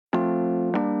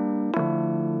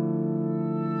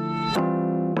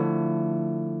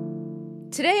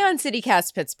Today on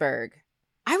CityCast Pittsburgh,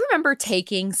 I remember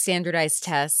taking standardized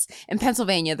tests. In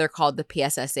Pennsylvania, they're called the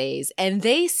PSSAs, and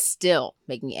they still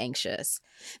make me anxious.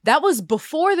 That was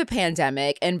before the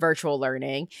pandemic and virtual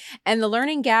learning, and the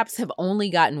learning gaps have only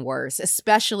gotten worse,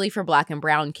 especially for Black and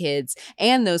Brown kids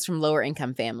and those from lower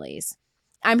income families.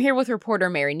 I'm here with reporter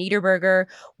Mary Niederberger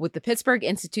with the Pittsburgh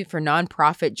Institute for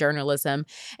Nonprofit Journalism,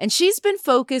 and she's been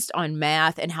focused on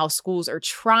math and how schools are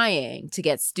trying to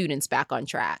get students back on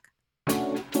track.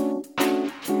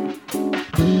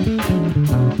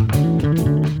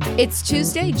 It's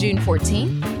Tuesday, June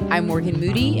 14th. I'm Morgan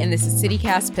Moody, and this is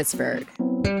CityCast Pittsburgh.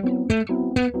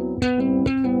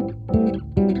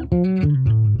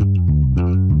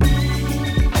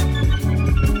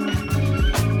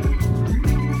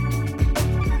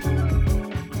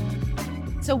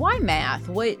 So why math?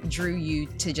 What drew you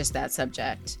to just that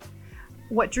subject?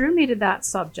 What drew me to that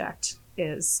subject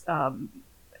is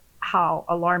how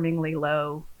alarmingly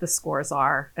low the scores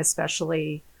are,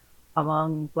 especially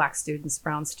among Black students,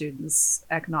 Brown students,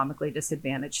 economically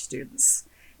disadvantaged students.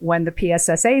 When the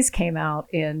PSSAs came out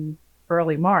in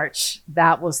early March,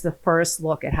 that was the first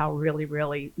look at how really,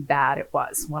 really bad it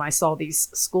was. When I saw these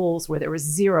schools where there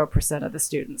was 0% of the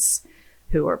students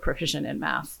who were proficient in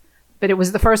math. But it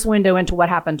was the first window into what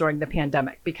happened during the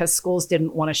pandemic because schools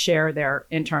didn't want to share their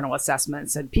internal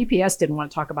assessments and PPS didn't want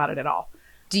to talk about it at all.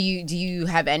 Do you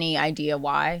have any idea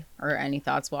why or any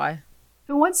thoughts why?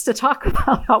 Who wants to talk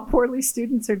about how poorly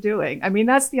students are doing? I mean,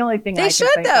 that's the only thing I can think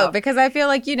of. They should, though, because I feel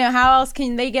like, how else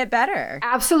can they get better?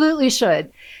 Absolutely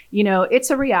should. It's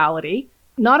a reality.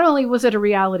 Not only was it a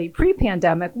reality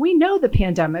pre-pandemic, we know the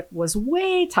pandemic was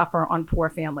way tougher on poor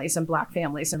families and Black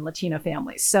families and Latino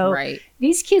families. So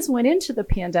These kids went into the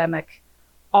pandemic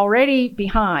already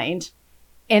behind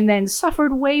and then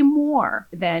suffered way more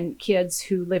than kids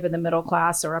who live in the middle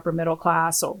class or upper middle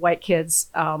class or white kids.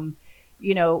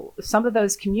 Some of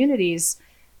those communities,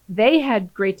 they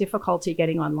had great difficulty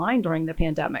getting online during the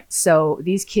pandemic. So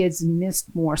these kids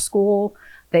missed more school.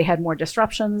 They had more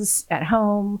disruptions at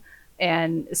home.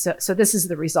 And so this is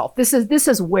the result. This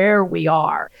is where we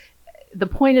are. The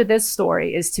point of this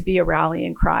story is to be a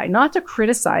rallying cry, not to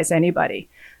criticize anybody,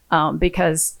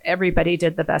 because everybody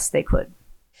did the best they could.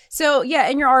 So,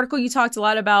 in your article, you talked a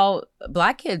lot about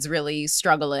Black kids really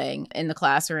struggling in the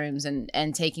classrooms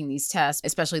and taking these tests,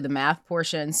 especially the math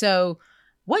portion. So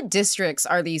what districts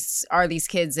are these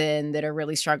kids in that are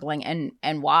really struggling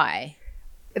and why?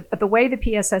 The way the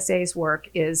PSSAs work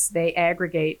is they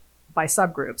aggregate by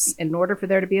subgroups. In order for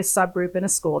there to be a subgroup in a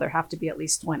school, there have to be at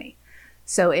least 20.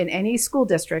 So in any school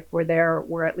district where there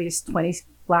were at least 20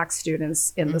 Black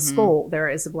students in the school, there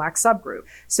is a Black subgroup.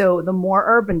 So the more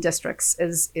urban districts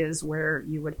is where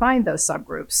you would find those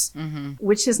subgroups,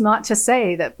 which is not to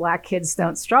say that Black kids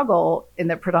don't struggle in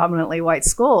the predominantly white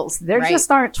schools. There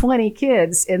just aren't 20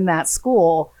 kids in that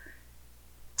school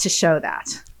to show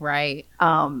that. Right.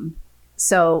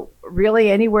 So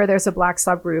really anywhere there's a Black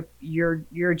subgroup,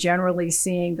 you're generally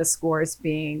seeing the scores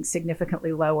being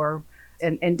significantly lower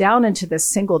and down into the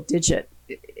single digit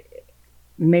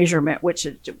measurement, which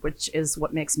is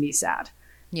what makes me sad.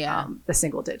 Yeah. The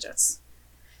single digits.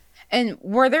 And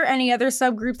were there any other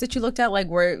subgroups that you looked at? Like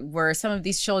were some of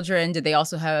these children, did they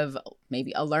also have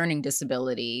maybe a learning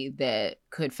disability that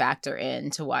could factor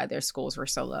into why their scores were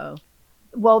so low?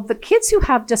 Well, the kids who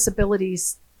have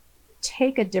disabilities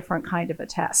take a different kind of a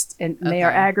test and they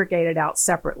are aggregated out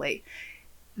separately.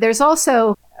 There's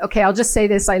also, I'll just say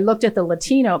this. I looked at the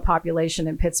Latino population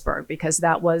in Pittsburgh because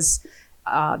that was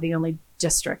the only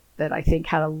district that I think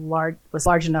was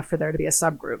large enough for there to be a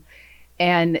subgroup.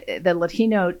 And the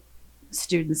Latino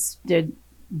students did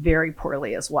very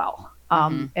poorly as well.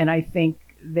 And I think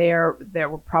there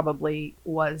probably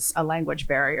was a language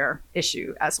barrier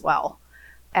issue as well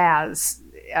as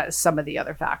some of the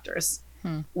other factors.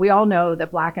 We all know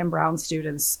that Black and Brown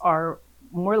students are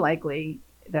more likely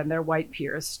than their white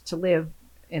peers to live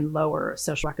in lower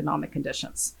socioeconomic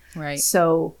conditions. Right.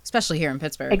 So, especially here in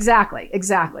Pittsburgh. Exactly.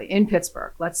 In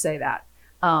Pittsburgh, let's say that.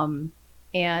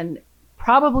 And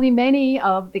probably many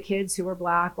of the kids who were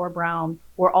Black or Brown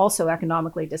were also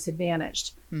economically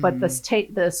disadvantaged. But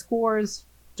the scores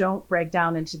don't break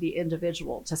down into the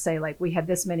individual to say, like, we had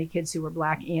this many kids who were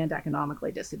Black and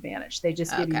economically disadvantaged. They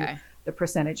just give you the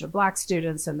percentage of Black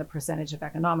students and the percentage of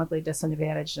economically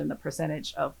disadvantaged and the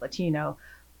percentage of Latino.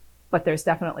 But there's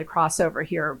definitely crossover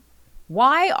here.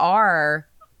 Why are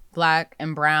Black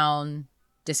and Brown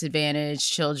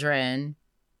disadvantaged children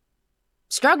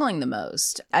struggling the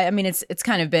most? I mean, it's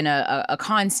kind of been a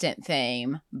constant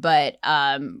theme, but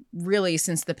really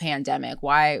since the pandemic,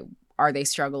 why are they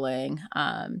struggling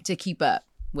to keep up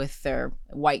with their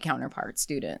white counterpart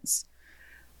students?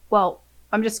 Well,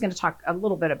 I'm just going to talk a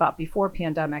little bit about before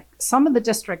pandemic. Some of the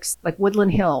districts like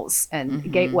Woodland Hills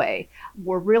and Gateway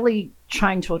were really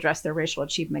trying to address their racial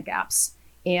achievement gaps.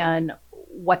 And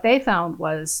what they found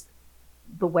was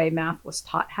the way math was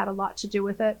taught had a lot to do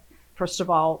with it. First of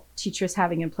all, teachers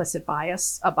having implicit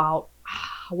bias about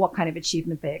what kind of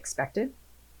achievement they expected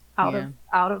out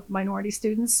of minority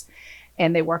students.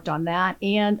 And they worked on that,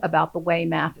 and about the way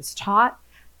math is taught.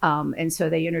 And so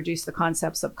they introduced the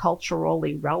concepts of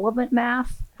culturally relevant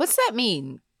math. What's that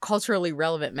mean? Culturally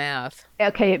relevant math?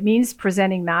 Okay, it means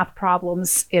presenting math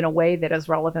problems in a way that is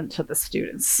relevant to the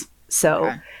students.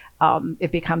 So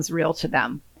it becomes real to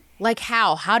them. Like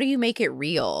how? How do you make it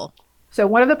real? So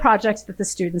one of the projects that the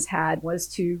students had was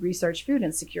to research food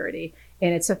insecurity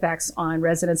and its effects on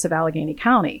residents of Allegheny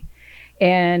County.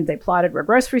 And they plotted where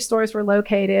grocery stores were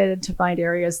located to find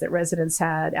areas that residents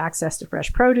had access to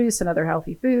fresh produce and other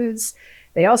healthy foods.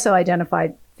 They also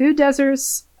identified food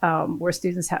deserts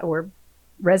where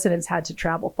residents had to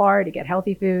travel far to get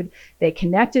healthy food. They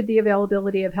connected the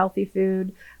availability of healthy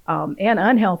food and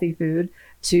unhealthy food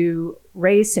to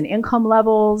race and income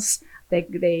levels.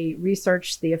 They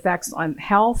researched the effects on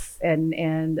health and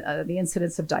the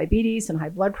incidence of diabetes and high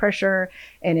blood pressure.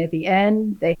 And at the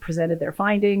end, they presented their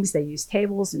findings. They used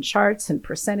tables and charts and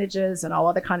percentages and all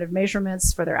other kind of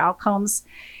measurements for their outcomes.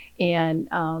 And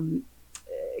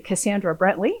Cassandra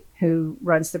Brentley, who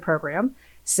runs the program,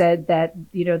 said that,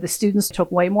 the students took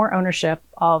way more ownership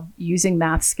of using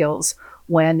math skills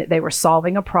when they were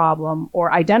solving a problem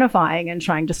or identifying and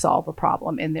trying to solve a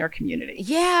problem in their community.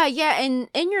 Yeah. And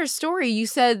in your story, you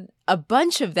said a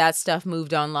bunch of that stuff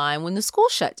moved online when the school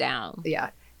shut down.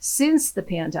 Yeah. Since the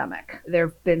pandemic, there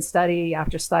have been study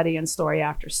after study and story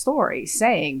after story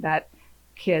saying that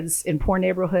kids in poor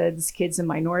neighborhoods, kids in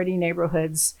minority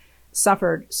neighborhoods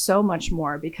suffered so much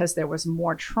more because there was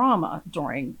more trauma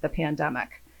during the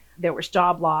pandemic. There was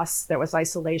job loss, there was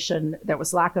isolation, there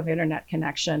was lack of internet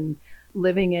connection,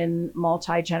 living in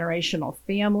multi-generational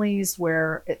families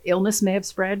where illness may have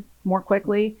spread more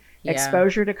quickly.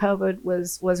 Exposure to COVID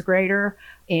was greater.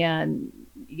 And,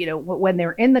 when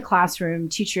they're in the classroom,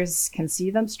 teachers can see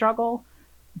them struggle.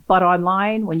 But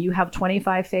online, when you have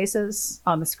 25 faces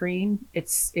on the screen,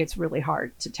 it's really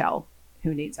hard to tell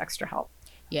who needs extra help.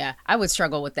 Yeah, I would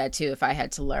struggle with that too if I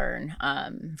had to learn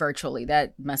virtually.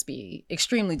 That must be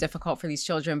extremely difficult for these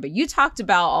children. But you talked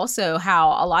about also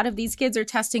how a lot of these kids are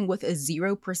testing with a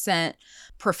 0%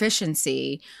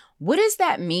 proficiency. What does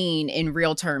that mean in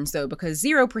real terms, though? Because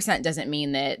 0% doesn't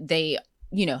mean that they,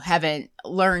 haven't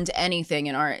learned anything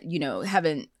and aren't,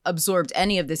 haven't absorbed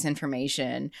any of this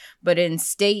information. But in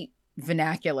state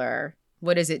vernacular,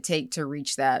 what does it take to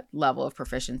reach that level of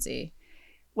proficiency?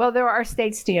 Well, there are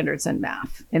state standards in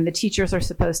math, and the teachers are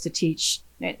supposed to teach,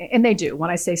 and they do. When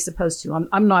I say supposed to,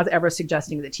 I'm not ever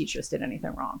suggesting that teachers did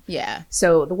anything wrong. Yeah.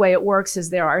 So the way it works is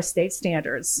there are state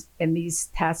standards, and these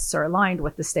tests are aligned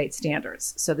with the state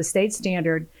standards. So the state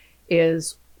standard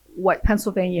is what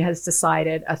Pennsylvania has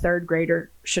decided a third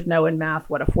grader should know in math,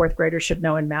 what a fourth grader should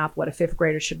know in math, what a fifth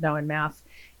grader should know in math.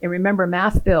 And remember,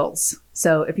 math builds.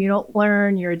 So if you don't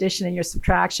learn your addition and your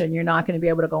subtraction, you're not going to be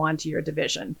able to go on to your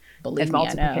division and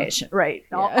multiplication. Right.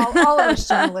 Yeah. All of us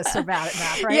journalists are bad at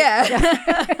math, right?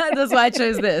 Yeah. That's why I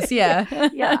chose this. Yeah.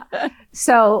 Yeah.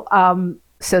 So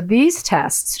these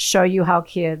tests show you how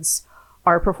kids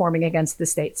are performing against the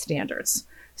state standards.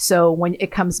 So when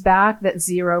it comes back that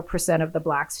 0% of the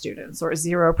Black students or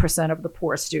 0% of the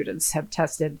poor students have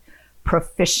tested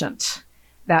proficient,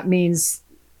 that means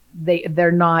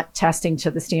they're not testing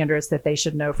to the standards that they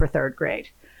should know for third grade.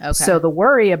 Okay. So the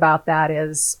worry about that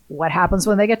is what happens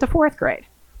when they get to fourth grade.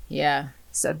 Yeah.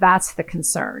 So that's the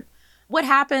concern. What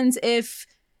happens if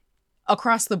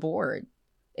across the board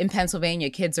in Pennsylvania,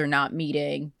 kids are not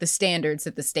meeting the standards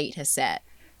that the state has set?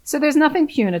 So there's nothing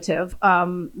punitive.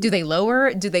 Do they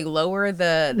lower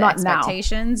the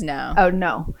expectations? Now. No. Oh,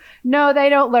 no. No, they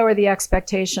don't lower the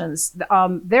expectations.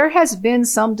 There has been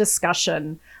some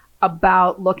discussion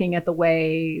about looking at the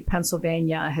way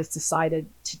Pennsylvania has decided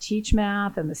to teach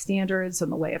math and the standards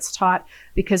and the way it's taught,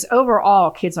 because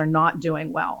overall kids are not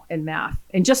doing well in math.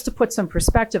 And just to put some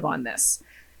perspective on this,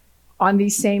 on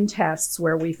these same tests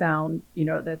where we found,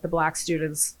 that the Black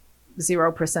students,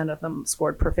 0% of them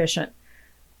scored proficient,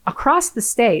 across the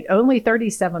state, only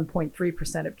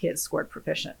 37.3% of kids scored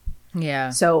proficient.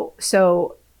 Yeah.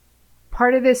 So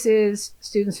part of this is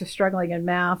students are struggling in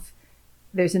math.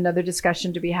 There's another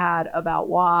discussion to be had about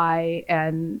why,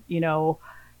 and,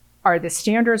 are the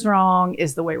standards wrong?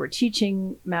 Is the way we're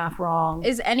teaching math wrong?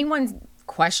 Is anyone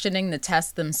questioning the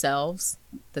tests themselves,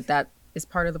 that is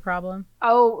part of the problem?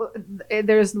 Oh,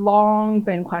 there's long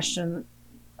been question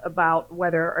about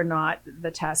whether or not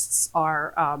the tests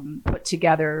are put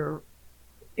together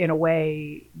in a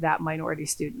way that minority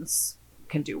students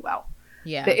can do well.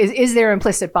 Yeah. Is there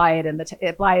implicit bias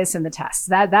in the tests?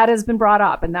 That has been brought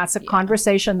up, and that's a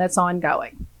conversation that's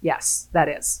ongoing. Yes, that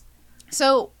is.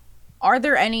 So are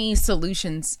there any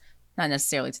solutions, not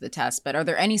necessarily to the test, but are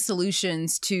there any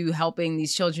solutions to helping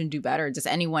these children do better? Does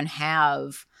anyone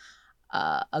have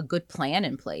a good plan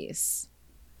in place?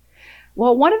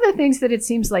 Well, one of the things that it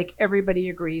seems like everybody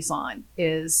agrees on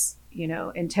is,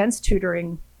 intense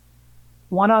tutoring,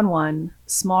 one-on-one,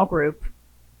 small group,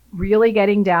 really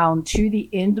getting down to the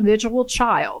individual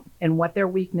child and what their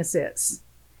weakness is.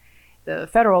 The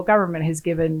federal government has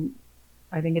given,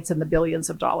 I think it's in the billions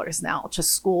of dollars now, to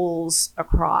schools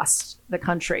across the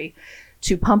country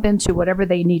to pump into whatever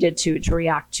they needed to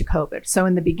react to COVID. So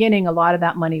in the beginning, a lot of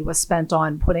that money was spent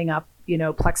on putting up,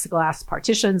 plexiglass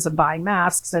partitions and buying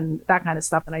masks and that kind of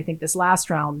stuff. And I think this last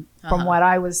round, from what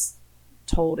I was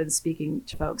told in speaking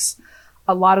to folks,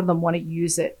 a lot of them want to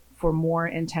use it for more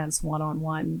intense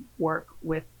one-on-one work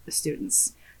with the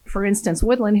students. For instance,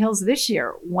 Woodland Hills this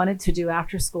year wanted to do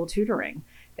after-school tutoring.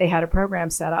 They had a program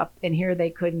set up, and here they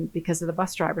couldn't, because of the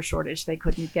bus driver shortage, they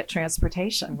couldn't get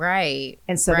transportation. Right.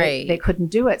 And so they couldn't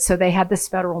do it. So they had this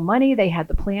federal money, they had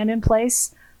the plan in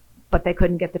place, but they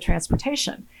couldn't get the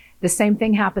transportation. The same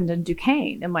thing happened in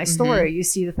Duquesne. In my story, you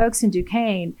see the folks in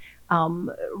Duquesne,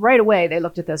 right away, they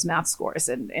looked at those math scores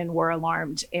and were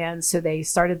alarmed. And so they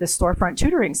started the storefront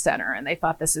tutoring center, and they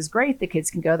thought, this is great. The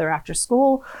kids can go there after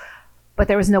school, but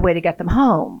there was no way to get them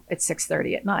home at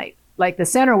 6:30 at night. Like, the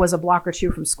center was a block or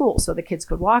two from school, so the kids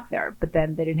could walk there, but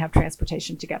then they didn't have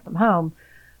transportation to get them home.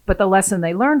 But the lesson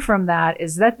they learned from that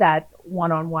is that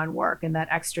one-on-one work and that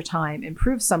extra time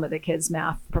improves some of the kids'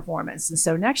 math performance. And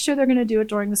so next year, they're going to do it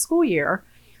during the school year.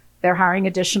 They're hiring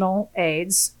additional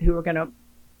aides who are going to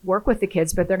work with the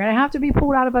kids, but they're going to have to be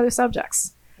pulled out of other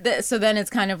subjects. So then it's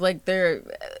kind of like the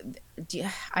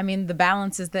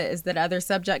balance is that other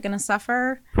subject going to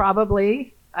suffer?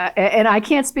 Probably. And I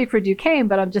can't speak for Duquesne,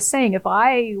 but I'm just saying, if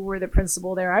I were the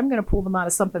principal there, I'm going to pull them out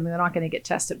of something they're not going to get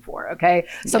tested for. Okay.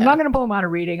 So I'm not going to pull them out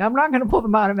of reading. I'm not going to pull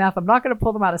them out of math. I'm not going to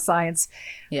pull them out of science,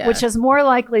 which is more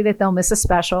likely that they'll miss a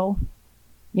special.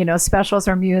 Specials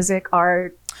are music,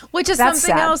 art. Which is something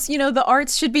sad. Else, the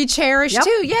arts should be cherished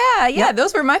too. Yeah.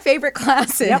 Those were my favorite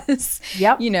classes.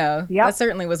 Yep. That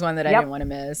certainly was one that I didn't want to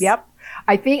miss. Yep.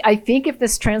 I think if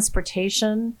this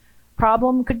transportation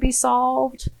problem could be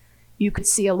solved, you could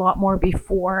see a lot more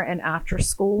before and after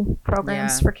school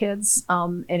programs for kids.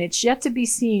 And it's yet to be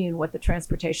seen what the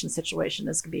transportation situation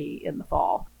is going to be in the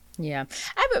fall. Yeah.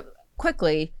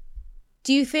 Quickly,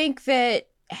 do you think that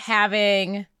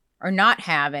having or not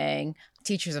having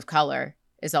teachers of color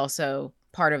is also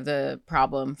part of the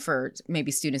problem for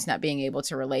maybe students not being able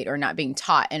to relate or not being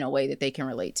taught in a way that they can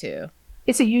relate to?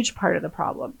 It's a huge part of the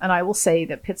problem. And I will say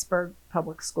that Pittsburgh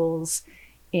Public Schools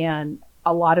and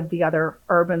a lot of the other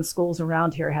urban schools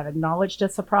around here have acknowledged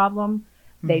it's a problem.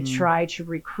 They try to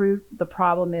recruit. The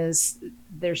problem is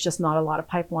there's just not a lot of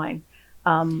pipeline.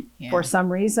 For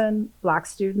some reason, Black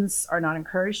students are not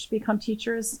encouraged to become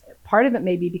teachers. Part of it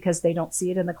may be because they don't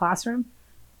see it in the classroom.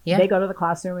 Yeah. They go to the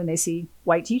classroom and they see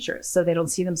white teachers, so they don't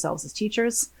see themselves as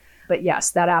teachers. But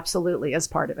yes, that absolutely is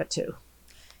part of it too.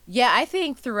 Yeah, I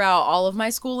think throughout all of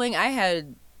my schooling, I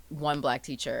had one Black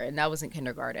teacher, and that was in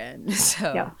kindergarten.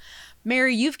 So,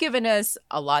 Mary, you've given us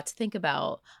a lot to think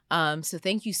about. So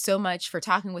thank you so much for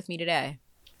talking with me today.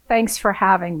 Thanks for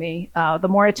having me. The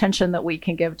more attention that we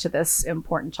can give to this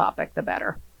important topic, the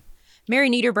better. Mary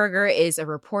Niederberger is a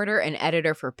reporter and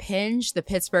editor for Pinge, the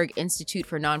Pittsburgh Institute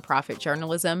for Nonprofit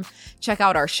Journalism. Check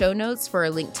out our show notes for a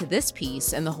link to this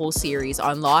piece and the whole series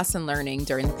on loss and learning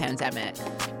during the pandemic.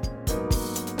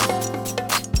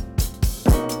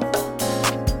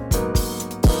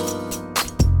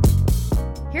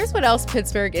 Here's what else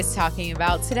Pittsburgh is talking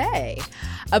about today.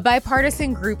 A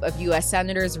bipartisan group of U.S.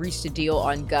 senators reached a deal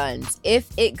on guns. If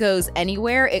it goes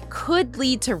anywhere, it could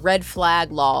lead to red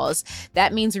flag laws.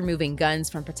 That means removing guns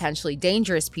from potentially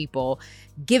dangerous people,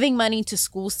 giving money to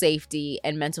school safety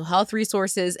and mental health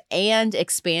resources, and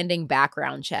expanding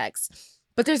background checks.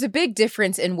 But there's a big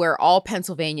difference in where all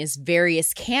Pennsylvania's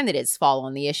various candidates fall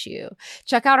on the issue.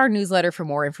 Check out our newsletter for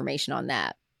more information on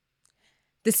that.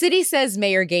 The city says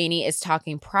Mayor Gainey is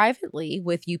talking privately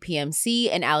with UPMC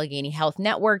and Allegheny Health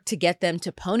Network to get them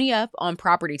to pony up on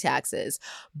property taxes.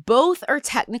 Both are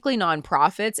technically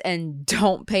nonprofits and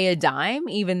don't pay a dime,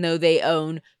 even though they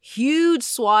own huge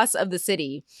swaths of the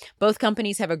city. Both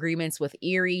companies have agreements with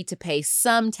Erie to pay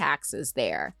some taxes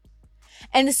there.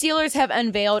 And the Steelers have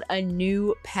unveiled a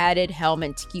new padded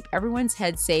helmet to keep everyone's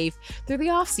head safe through the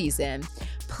offseason.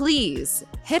 Please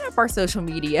hit up our social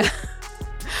media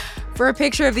for a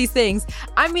picture of these things.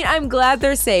 I mean, I'm glad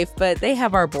they're safe, but they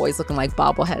have our boys looking like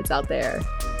bobbleheads out there.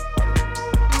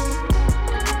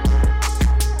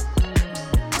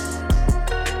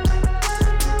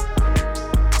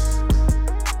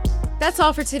 That's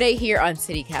all for today here on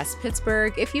CityCast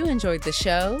Pittsburgh. If you enjoyed the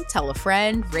show, tell a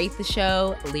friend, rate the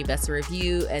show, leave us a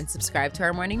review, and subscribe to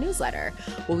our morning newsletter.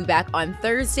 We'll be back on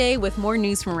Thursday with more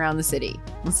news from around the city.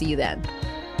 We'll see you then.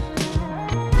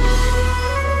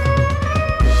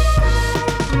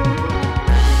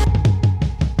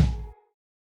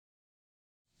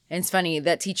 And it's funny,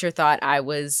 that teacher thought I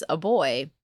was a boy.